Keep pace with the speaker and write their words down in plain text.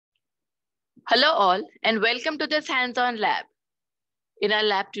Hello all and welcome to this hands-on lab. In our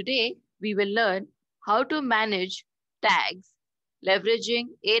lab today, we will learn how to manage tags leveraging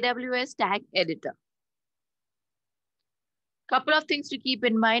AWS Tag Editor. Couple of things to keep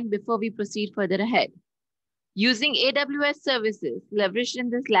in mind before we proceed further ahead. Using AWS services leveraged in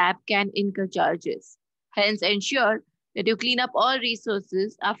this lab can incur charges. Hence, ensure that you clean up all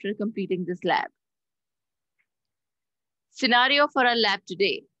resources after completing this lab. Scenario for our lab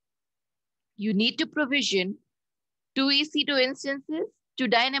today. You need to provision 2 EC2 instances, 2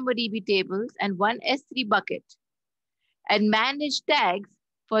 DynamoDB tables, and 1 S3 bucket, and manage tags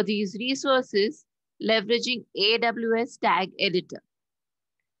for these resources leveraging AWS Tag Editor.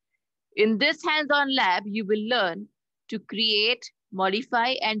 In this hands-on lab, you will learn to create,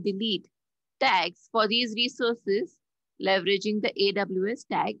 modify, and delete tags for these resources leveraging the AWS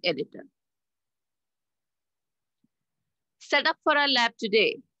Tag Editor. Setup for our lab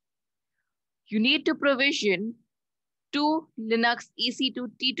today. You need to provision 2 Linux EC2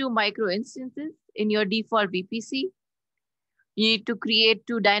 T2 micro instances in your default VPC. You need to create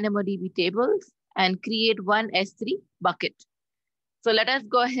 2 DynamoDB tables and create 1 S3 bucket. So let us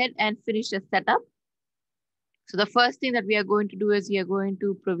go ahead and finish the setup. So the first thing that we are going to do is we are going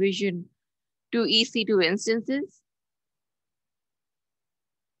to provision 2 EC2 instances.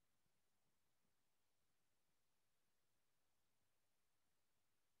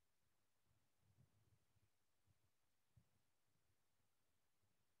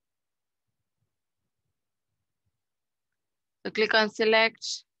 So click on select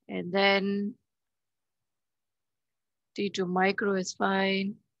and then T2 micro is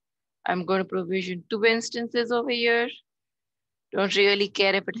fine. I'm going to provision 2 instances over here. Don't really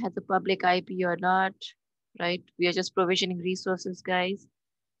care if it has a public IP or not, right? We are just provisioning resources, guys.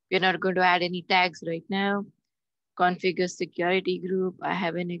 We're not going to add any tags right now. Configure security group. I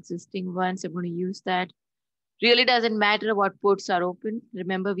have an existing one, so I'm going to use that. Really doesn't matter what ports are open.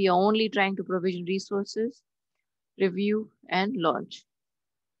 Remember, we are only trying to provision resources, review, and launch.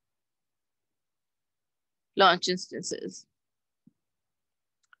 Launch instances.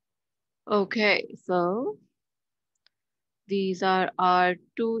 Okay, so these are our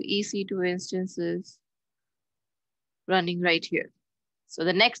 2 EC2 instances running right here. So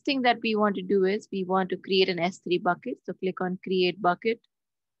the next thing that we want to do is we want to create an S3 bucket. So click on create bucket.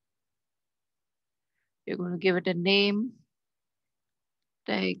 You're going to give it a name.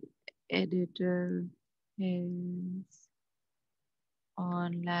 Tag editor is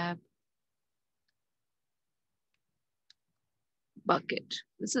on lab bucket.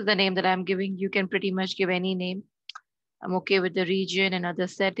 This is the name that I'm giving. You can pretty much give any name. I'm okay with the region and other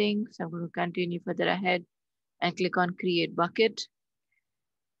settings. I'm going to continue further ahead and click on create bucket.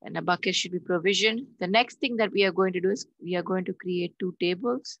 And a bucket should be provisioned. The next thing that we are going to do is we are going to create 2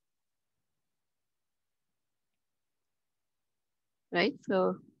 tables. Right,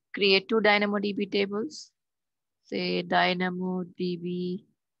 so create 2 DynamoDB tables. Say DynamoDB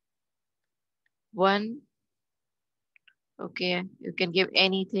 1. Okay, you can give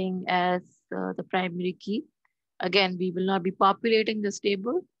anything as the primary key. Again, we will not be populating this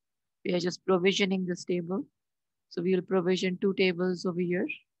table. We are just provisioning this table. So we will provision 2 tables over here.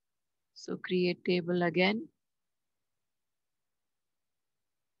 So create table again.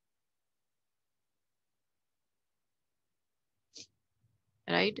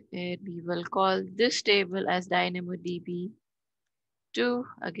 Right, and we will call this table as DynamoDB 2.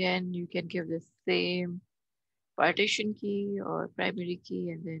 Again, you can give the same partition key or primary key,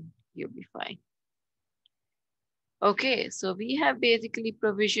 and then you'll be fine. Okay, so we have basically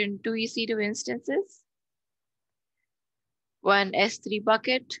provisioned 2 EC2 instances, 1 S3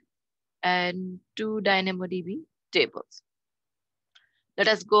 bucket, and 2 DynamoDB tables. Let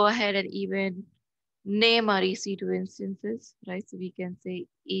us go ahead and even name our EC2 instances, right? So we can say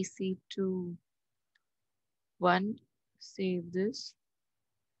EC2 1, save this,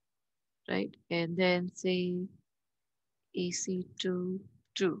 right? And then say EC2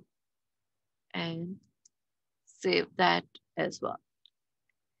 2 and save that as well.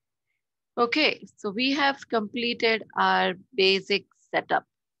 Okay, so we have completed our basic setup.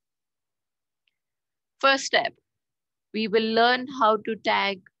 First step, we will learn how to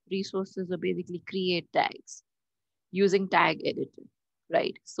tag resources or basically create tags using tag editor,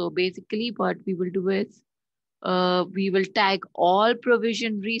 right? So basically what we will do is we will tag all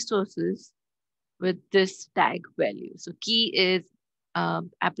provision resources with this tag value. So key is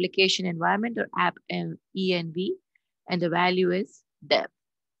application environment or app env, and the value is dev.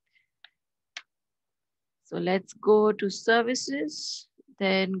 So let's go to services,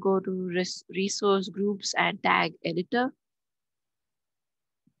 then go to resource groups and tag editor.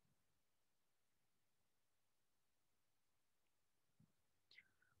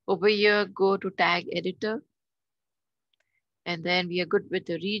 Over here, go to tag editor, and then we are good with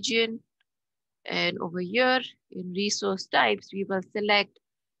the region. And over here in resource types, we will select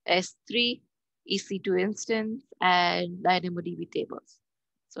S3, EC2 instance, and DynamoDB tables.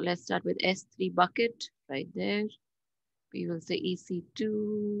 So let's start with S3 bucket right there. We will say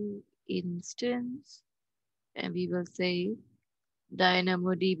EC2 instance, and we will say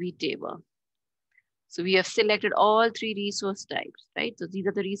DynamoDB table. So we have selected all three resource types, right? So these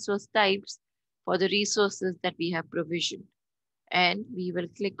are the resource types for the resources that we have provisioned. And we will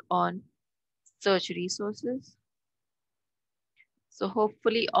click on search resources. So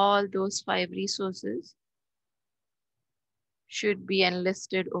hopefully all those 5 resources should be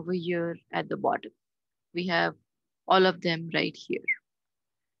enlisted over here at the bottom. We have all of them right here.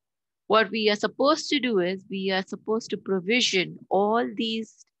 What we are supposed to do is we are supposed to provision all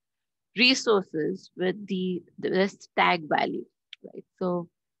these resources with this tag value, right? So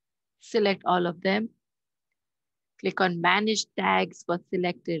select all of them. Click on manage tags for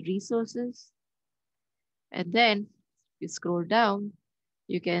selected resources. And then if you scroll down,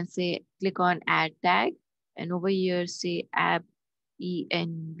 you can say, click on add tag, and over here say app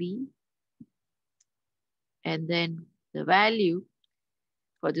env, and then the value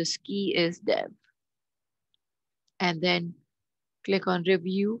for this key is dev. And then click on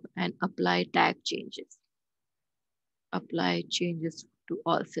review and apply tag changes. Apply changes to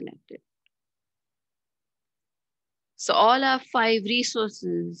all selected. So all our 5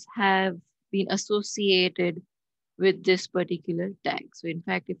 resources have been associated with this particular tag. So in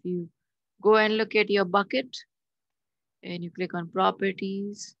fact, if you go and look at your bucket and you click on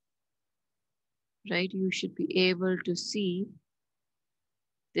properties, right, you should be able to see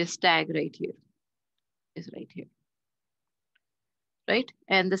this tag right here, is right here, right?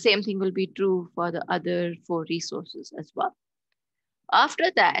 And the same thing will be true for the other 4 resources as well.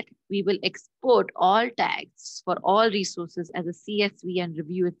 After that, we will export all tags for all resources as a CSV and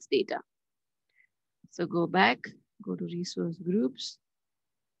review its data. So go back, go to resource groups,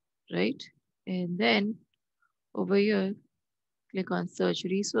 right? And then over here, click on search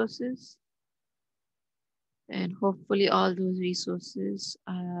resources. And hopefully all those resources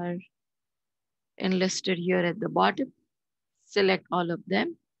are enlisted here at the bottom. Select all of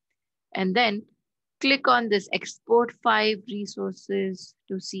them. And then click on this export 5 resources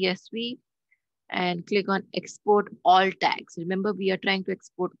to CSV and click on export all tags. Remember, we are trying to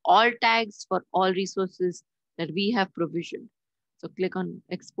export all tags for all resources that we have provisioned. So click on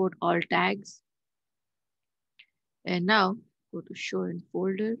export all tags. And now go to show in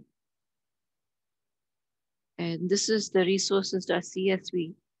folder. And this is the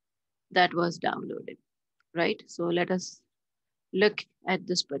resources.csv that was downloaded, right? So let us look at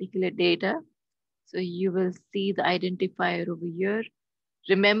this particular data. So you will see the identifier over here.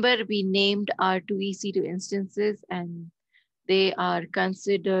 Remember, we named our 2 EC2 instances and they are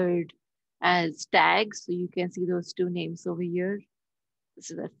considered as tags. So you can see those 2 names over here.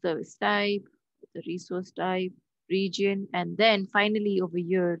 This is a service type, the resource type, region, and then finally over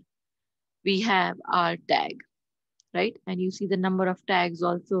here, we have our tag, right? And you see the number of tags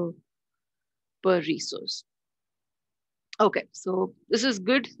also per resource. Okay, so this is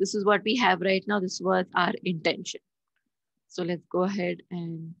good. This is what we have right now. This was our intention. So let's go ahead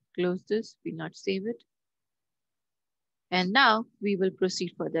and close this. We'll not save it. And now we will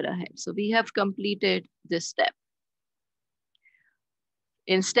proceed further ahead. So we have completed this step.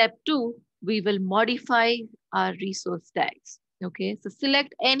 In step 2, we will modify our resource tags. Okay, so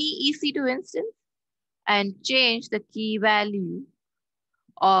select any EC2 instance and change the key value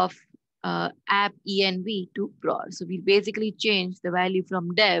of app env to prod. So we basically change the value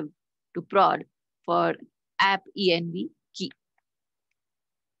from dev to prod for app env key.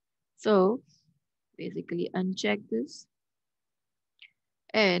 So basically uncheck this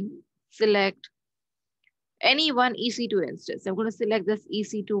and select any one EC2 instance. I'm going to select this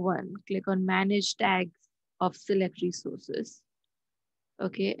EC2 one, click on manage tags of select resources.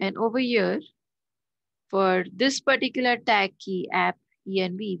 Okay, and over here for this particular tag key app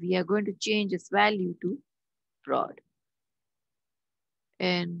env, we are going to change its value to prod.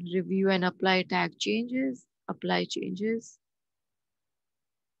 And review and apply tag changes, apply changes.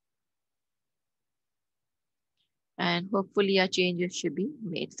 And hopefully our changes should be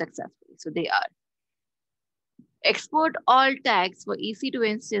made successfully. So they are. Export all tags for EC2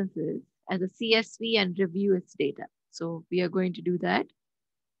 instances as a CSV and review its data. So we are going to do that.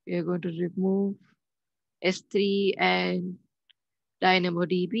 We are going to remove S3 and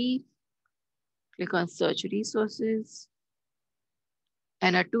DynamoDB. Click on search resources.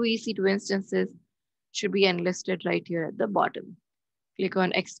 And our 2 EC2 instances should be enlisted right here at the bottom. Click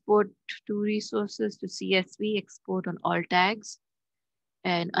on export to resources to CSV, export on all tags.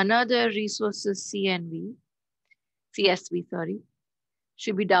 And another resources CSV, sorry,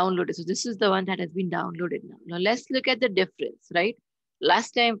 should be downloaded. So this is the one that has been downloaded now. Now let's look at the difference, right?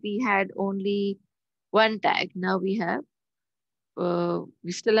 Last time we had only one tag. Now we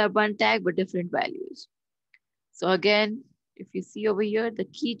still have one tag, but different values. So again, if you see over here, the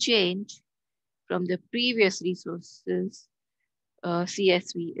key change from the previous resources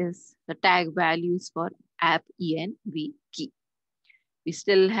CSV is the tag values for app env key. We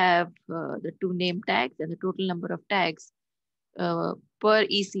still have the two name tags and the total number of tags per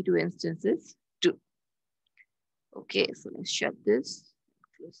EC2 instances 2. Okay, so let's shut this,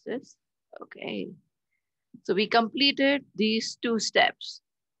 close this. Okay, so we completed these 2 steps.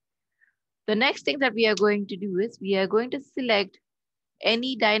 The next thing that we are going to do is we are going to select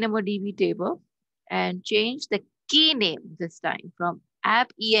any DynamoDB table and change the key name this time from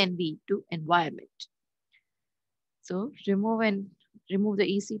app env to environment. So remove the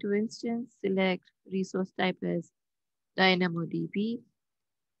EC2 instance, select resource type as DynamoDB,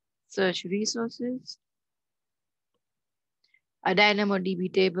 search resources. Our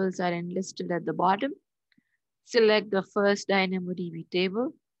DynamoDB tables are enlisted at the bottom. Select the first DynamoDB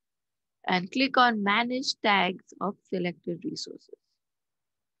table and click on Manage Tags of selected resources.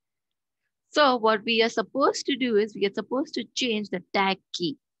 So what we are supposed to do is we are supposed to change the tag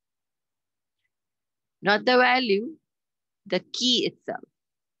key. Not the value, the key itself.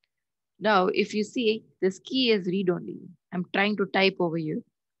 Now, if you see, this key is read-only. I'm trying to type over here,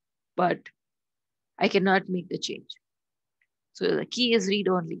 but I cannot make the change. So the key is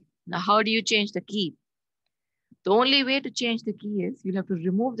read-only. Now, how do you change the key? The only way to change the key is you'll have to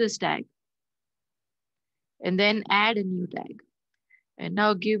remove this tag and then add a new tag. And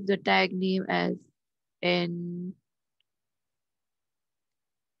now give the tag name as environment,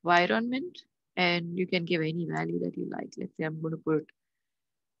 and you can give any value that you like. Let's say I'm going to put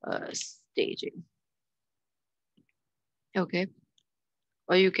staging. Okay.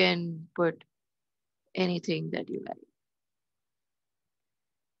 Or you can put anything that you like.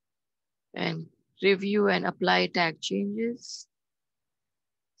 And review and apply tag changes.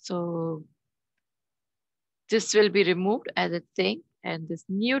 So this will be removed as it's saying, and this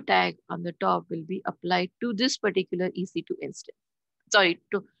new tag on the top will be applied to this particular EC2 instance. Sorry,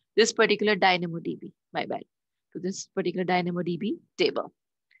 to this particular DynamoDB, my bad, to this particular DynamoDB table.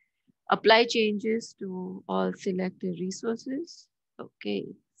 Apply changes to all selected resources. Okay,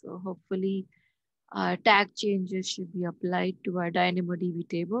 so hopefully our tag changes should be applied to our DynamoDB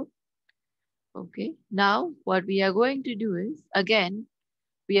table. Okay, now what we are going to do is, again,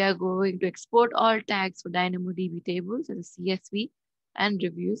 we are going to export all tags for DynamoDB tables as a CSV and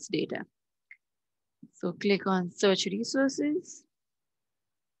reviews data. So click on search resources.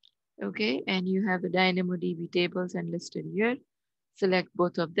 Okay, and you have the DynamoDB tables enlisted here. Select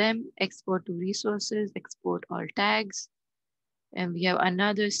both of them, export to resources, export all tags. And we have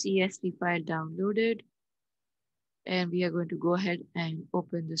another CSV file downloaded. And we are going to go ahead and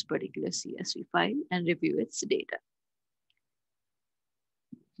open this particular CSV file and review its data.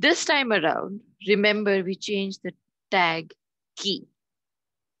 This time around, remember we changed the tag key.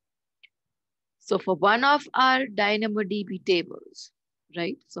 So for one of our DynamoDB tables,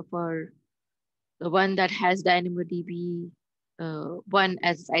 right? So for the one that has DynamoDB one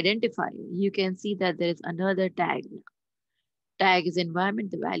as identifier, you can see that there is another tag now. Tag is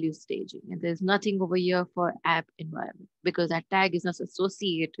environment, the value is staging, and there's nothing over here for app environment because that tag is not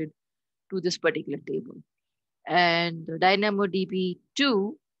associated to this particular table. And the DynamoDB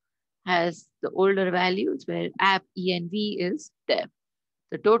 2 has the older values where app env is dev.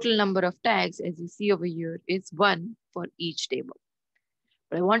 The total number of tags, as you see over here, is 1 for each table.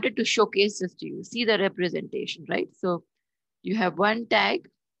 But I wanted to showcase this to you. See the representation, right? So you have one tag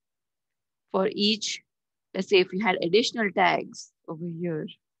for each. Let's say if you had additional tags over here,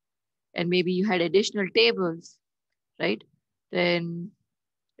 and maybe you had additional tables, right? Then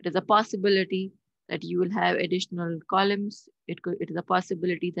it is a possibility that you will have additional columns. It is a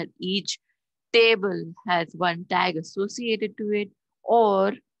possibility that each table has one tag associated to it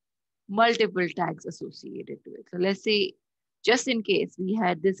or multiple tags associated to it. So let's say, just in case we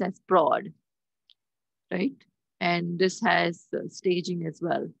had this as prod, right? And this has staging as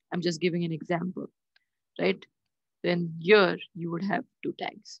well. I'm just giving an example, right? Then here you would have 2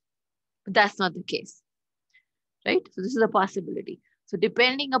 tags. But that's not the case, right? So this is a possibility. So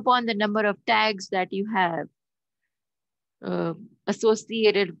depending upon the number of tags that you have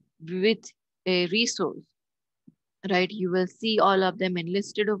associated with a resource, right? You will see all of them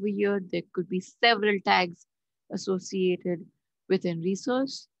enlisted over here. There could be several tags associated within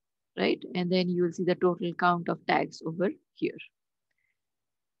resource, right? And then you will see the total count of tags over here.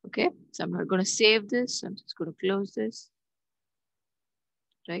 Okay, so I'm not going to save this. I'm just going to close this,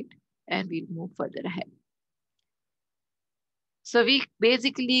 right? And we'll move further ahead. So we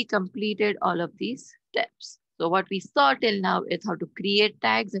basically completed all of these steps. So what we saw till now is how to create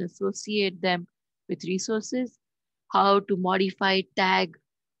tags and associate them with resources, how to modify tag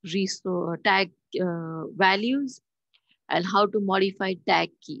values, and how to modify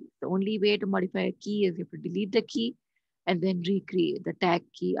tag key. The only way to modify a key is you have to delete the key and then recreate the tag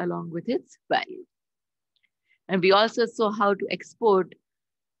key along with its value. And we also saw how to export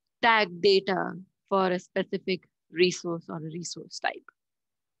tag data for a specific resource or a resource type.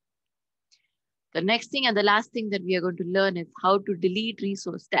 The next thing and the last thing that we are going to learn is how to delete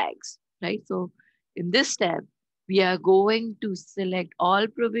resource tags, right? So in this step, we are going to select all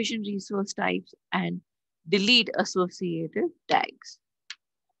provision resource types and delete associated tags.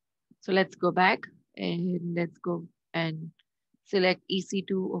 So let's go back and let's go and select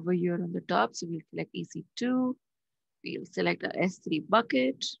EC2 over here on the top. So we'll select EC2, we'll select our S3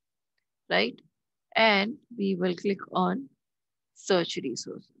 bucket, right? And we will click on search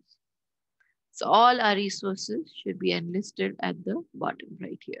resources. So all our resources should be enlisted at the bottom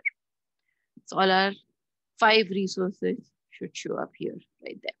right here. So all our 5 resources should show up here,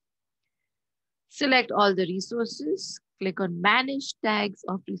 right there. Select all the resources, click on manage tags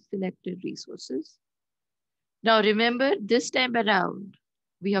of the selected resources. Now remember, this time around,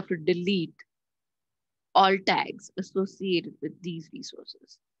 we have to delete all tags associated with these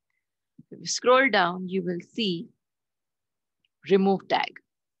resources. If you scroll down, you will see remove tag.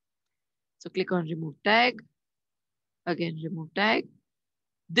 So click on remove tag, again, remove tag.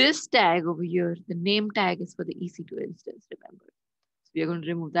 This tag over here, the name tag is for the EC2 instance, remember. So we are going to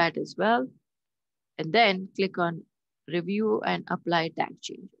remove that as well. And then click on review and apply tag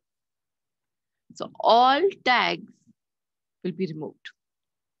changes. So all tags will be removed.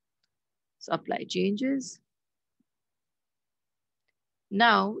 So apply changes.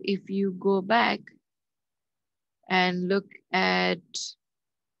 Now, if you go back and look at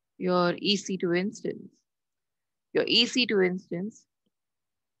your EC2 instance, your EC2 instance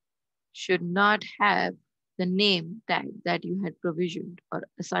should not have the name tag that you had provisioned or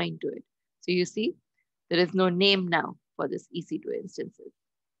assigned to it. So you see, there is no name now for this EC2 instances.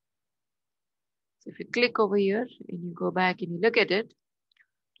 So if you click over here and you go back and you look at it,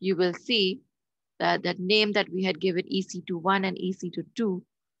 you will see that that name that we had given EC2.1 and EC2.2,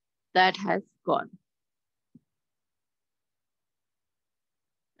 that has gone.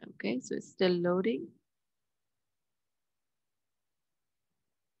 Okay, so it's still loading.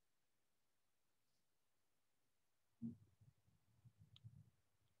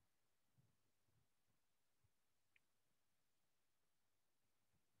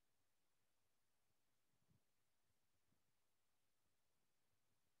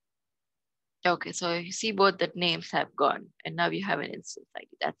 Okay, so you see both the names have gone and now you have an instance ID,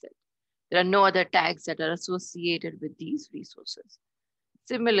 that's it. There are no other tags that are associated with these resources.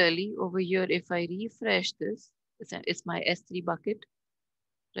 Similarly, over here, if I refresh this, it's my S3 bucket,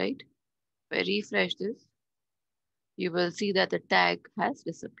 right? If I refresh this, you will see that the tag has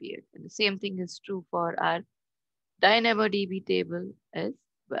disappeared. And the same thing is true for our DynamoDB table as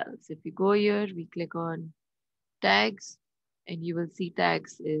well. So if we go here, we click on tags, and you will see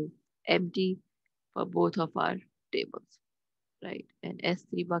tags is empty for both of our tables, right? And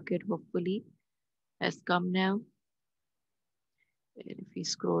S3 bucket hopefully has come now. And if we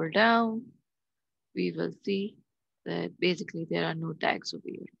scroll down, we will see that basically there are no tags over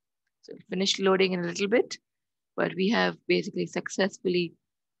here. So it'll finish loading in a little bit, but we have basically successfully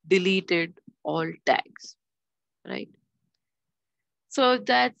deleted all tags, right? So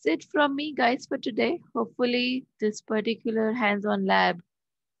that's it from me, guys, for today. Hopefully this particular hands-on lab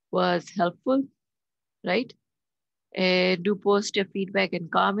was helpful, right? Do post your feedback and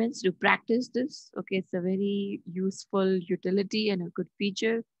comments. Do practice this. Okay, it's a very useful utility and a good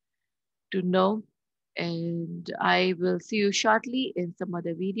feature to know. And I will see you shortly in some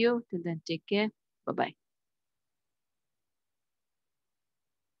other video. Till then, take care. Bye-bye.